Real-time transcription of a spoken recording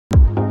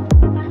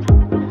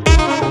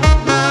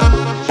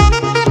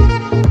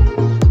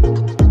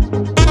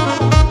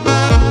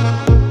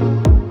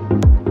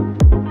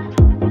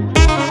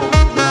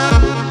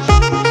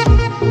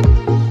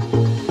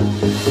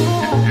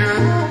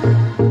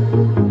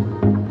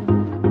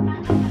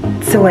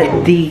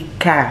Sawadee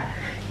ka.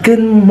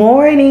 Good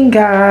morning,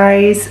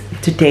 guys!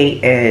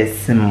 Today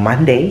is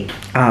Monday.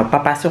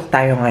 Papasok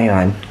tayo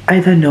ngayon.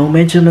 I don't know,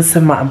 medyo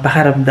masama ang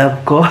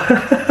pakiramdam ko.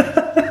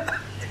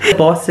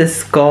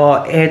 Boses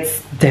ko,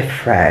 it's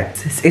different.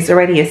 It's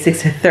already at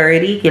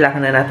 6:30.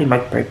 Kailangan na natin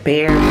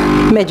mag-prepare.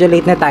 Medyo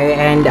late na tayo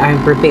and I'm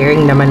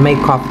preparing naman my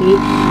coffee.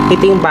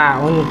 Ito yung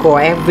baon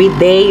ko. Every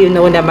day, you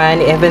know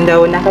naman, even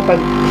though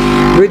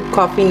nakapag-brewed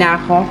coffee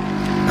na ako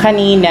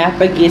kanina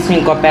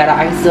pag-gising ko, pero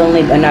I still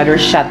need another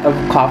shot of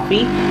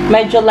coffee.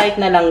 Medyo light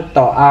na lang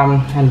to. Ano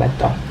ba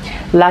to?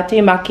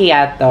 Latte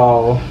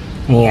macchiato.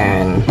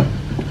 Ayan.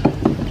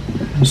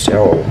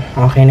 So,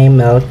 okay na yung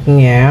milk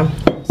niya.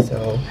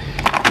 So,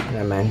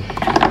 naman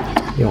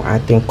yung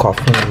ating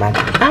coffee naman.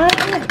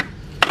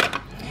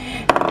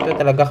 Ito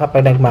talaga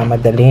kapag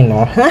nagmamadali,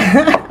 no?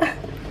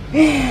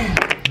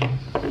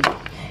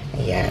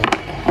 Ayan.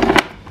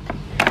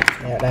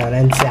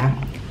 Ayan siya.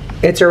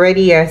 It's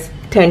already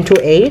 10 to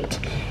 8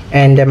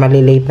 and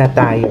malilate na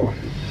tayo.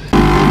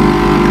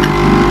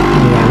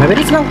 Ayan,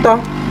 mabilis lang to.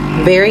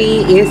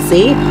 Very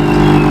easy.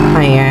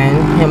 Ayan,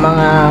 yung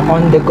mga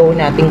on the go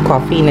nating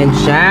coffee na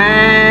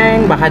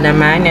dyan. Baka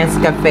naman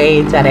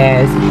Nescafe,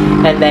 Chares.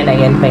 And then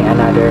ayan pa yung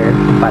another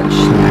batch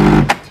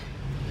na.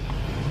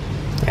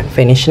 Ayan,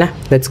 finish na.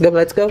 Let's go,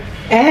 let's go.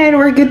 And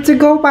we're good to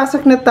go.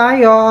 Pasok na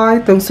tayo.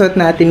 Itong suot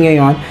natin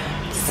ngayon.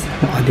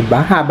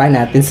 Diba? Haba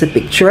natin sa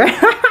picture.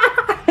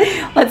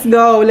 Let's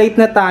go! Late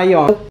na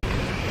tayo.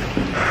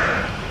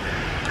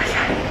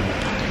 Ayan.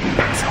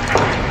 Pasok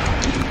na tayo.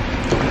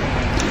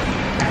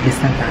 Alis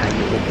na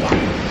tayo.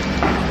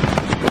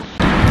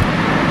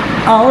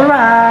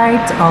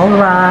 Alright.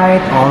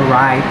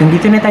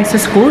 Nandito na tayo sa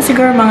school.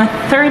 Siguro mga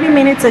 30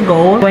 minutes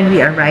ago when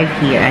we arrived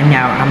here. And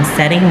now, I'm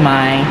setting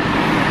my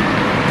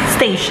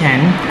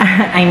station.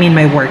 I mean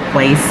my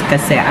workplace.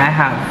 Kasi I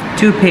have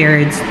 2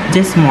 periods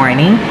this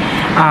morning.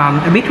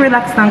 A bit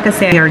relaxed lang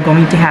kasi they are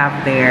going to have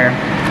their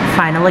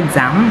final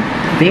exam.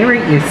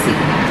 Very easy.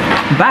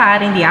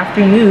 But in the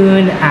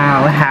afternoon,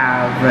 I'll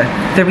have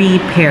 3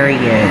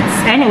 periods.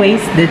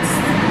 Anyways,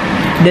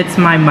 that's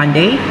my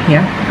Monday.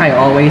 Yeah, I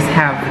always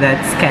have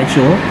that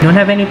schedule. Don't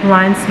have any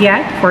plans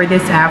yet for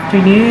this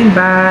afternoon,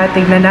 but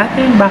tignan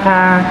natin,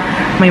 baka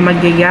may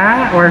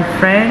magyaya or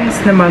friends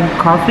na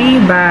mag-coffee,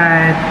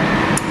 but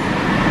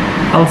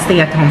I'll stay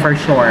at home for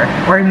sure.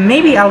 Or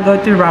maybe I'll go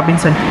to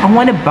Robinson. I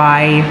want to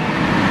buy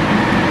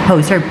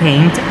poster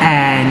paint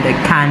and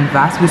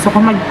canvas. Gusto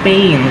ko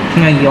mag-paint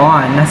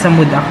ngayon. Nasa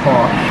mood ako.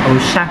 Oh,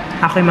 siya.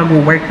 Ako'y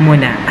mag-work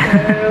muna.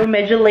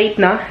 Medyo late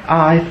na.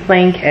 I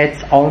think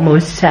it's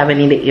almost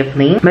 7 in the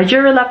evening.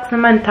 Medyo relax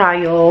naman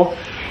tayo.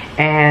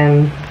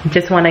 And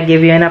just wanna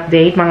give you an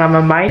update, mga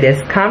mamay.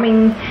 This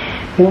coming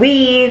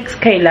weeks,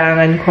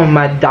 kailangan ko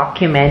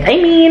ma-document.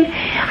 I mean,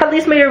 at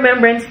least may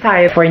remembrance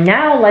tayo. For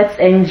now, let's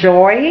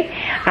enjoy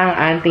ang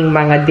ating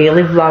mga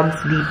daily vlogs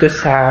dito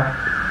sa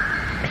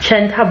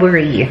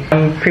Chantaburi.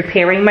 I'm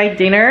preparing my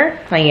dinner.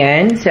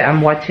 Ayan. So I'm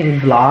watching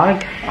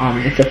vlog.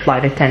 It's a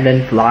flight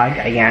attendant vlog.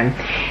 Ayan.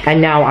 And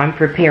now I'm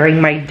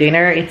preparing my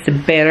dinner. It's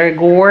bitter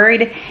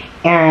gourd.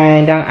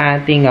 And ang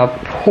ating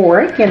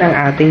pork. Yan ang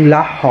ating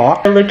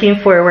lahok.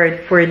 Looking forward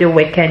for the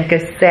weekend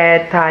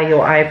kasi tayo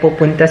ay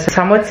pupunta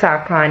sa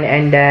Samut-Sakan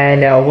and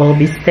then we'll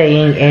be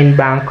staying in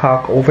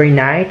Bangkok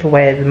overnight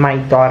with my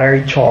daughter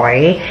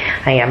Joy.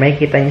 Ayan,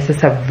 makikita niyo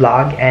sa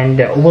vlog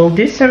and we'll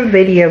do some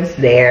videos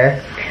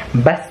there.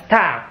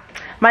 Basta,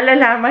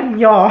 malalaman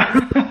nyo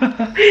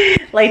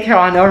later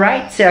on.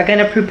 Alright, so I'm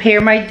gonna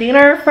prepare my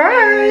dinner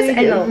first.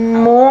 Good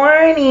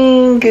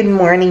morning! Good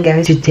morning,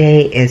 guys.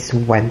 Today is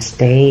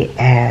Wednesday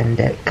and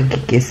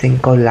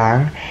kagigising ko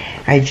lang.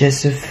 I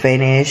just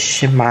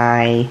finished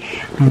my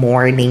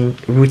morning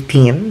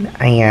routine.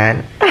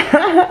 Ayan.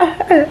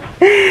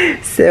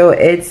 So,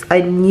 it's a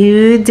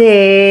new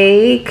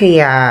day.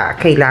 Kaya,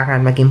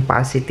 kailangan maging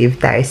positive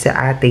tayo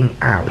sa ating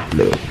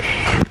outlook.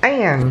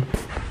 Ayan.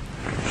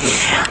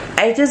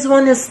 I just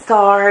want to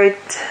start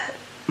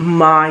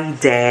my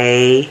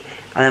day.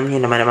 Alam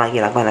niyo naman ang mga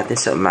ginagawa natin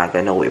sa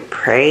umaga. No, we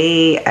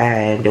pray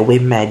and we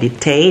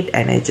meditate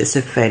and I just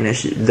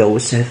finished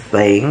those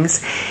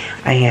things.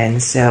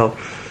 Ayan, so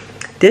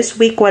this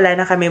week wala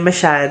na kami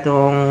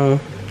masyadong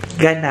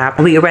ganap.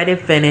 We already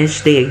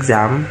finished the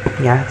exam,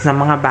 yeah, sa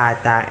mga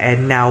bata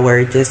and now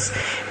we're just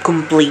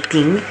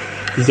completing.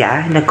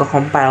 Yeah,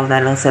 nagko-compile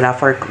na lang sila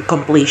for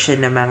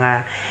completion ng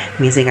mga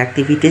missing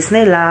activities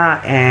nila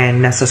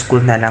and nasa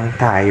school na lang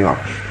tayo.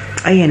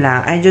 Ayun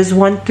lang, I just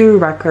want to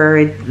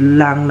record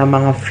lang ng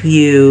mga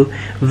few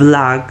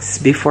vlogs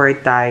before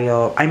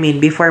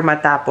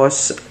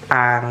matapos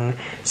ang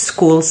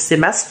school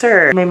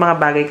semester. May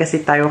mga bagay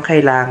kasi tayong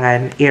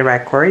kailangan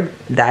i-record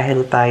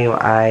dahil tayo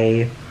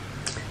ay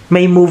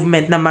may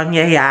movement na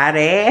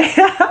mangyayari.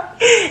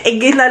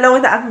 Ginalaw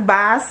na ang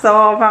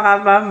baso,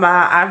 mga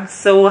mama. I'm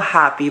so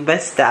happy.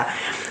 Basta,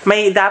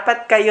 may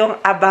dapat kayong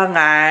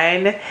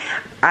abangan.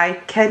 I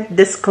can't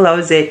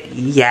disclose it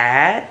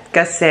yet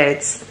kasi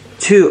it's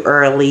too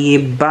early,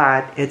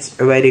 but it's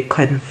already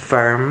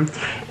confirmed.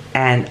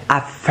 and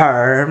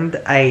affirmed.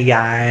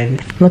 Ayan.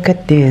 Look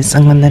at this.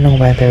 Ang ganda ng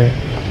weather.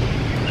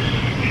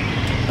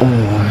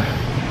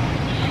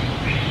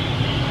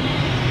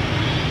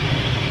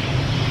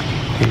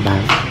 Diba?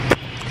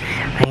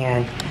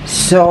 Ayan.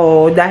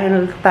 So,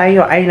 dahil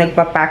tayo ay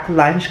nagpa-pack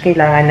lunch,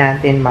 kailangan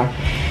natin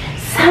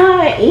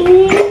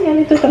mag-saing.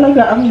 Ganito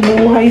talaga ang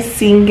buhay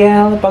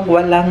single pag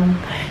walang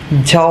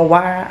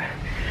jowa,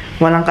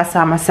 walang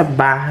kasama sa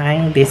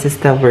bahay. This is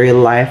the real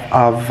life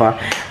of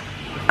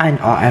an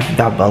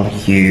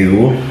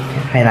OFW.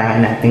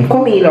 Kailangan natin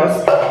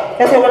kumilos.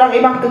 Kasi walang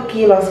ibang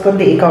kikilos,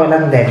 kundi ikaw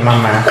lang din,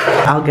 mama.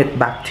 I'll get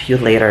back to you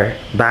later.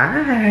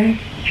 Bye!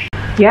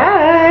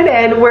 Yan!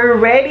 And we're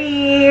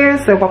ready!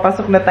 So,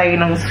 papasok na tayo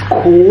ng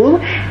school.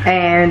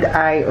 And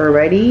I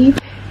already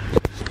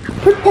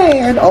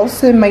prepared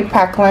also my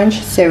pack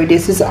lunch. So,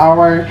 this is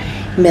our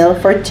meal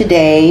for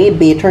today.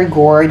 Bitter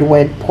gourd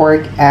with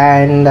pork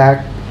and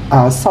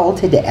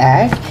salted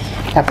egg.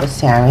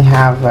 Tapos yan, we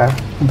have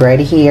bread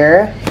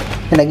here.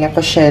 Nalagyan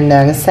ko siya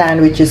ng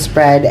sandwich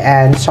spread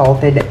and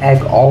salted egg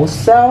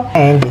also.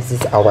 And this is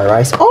our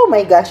rice. Oh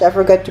my gosh, I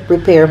forgot to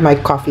prepare my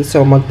coffee.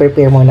 So,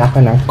 mag-prepare muna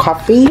ako ng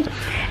coffee.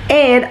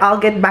 And I'll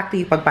get back to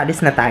you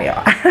pagpalis na tayo.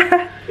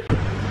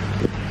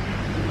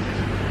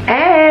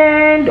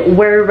 And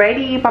we're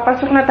ready.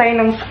 Papasok na tayo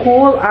ng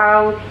school.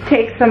 I'll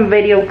take some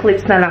video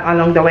clips na lang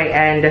along the way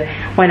and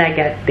when I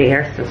get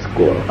there sa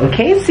school.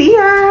 Okay, see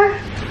ya!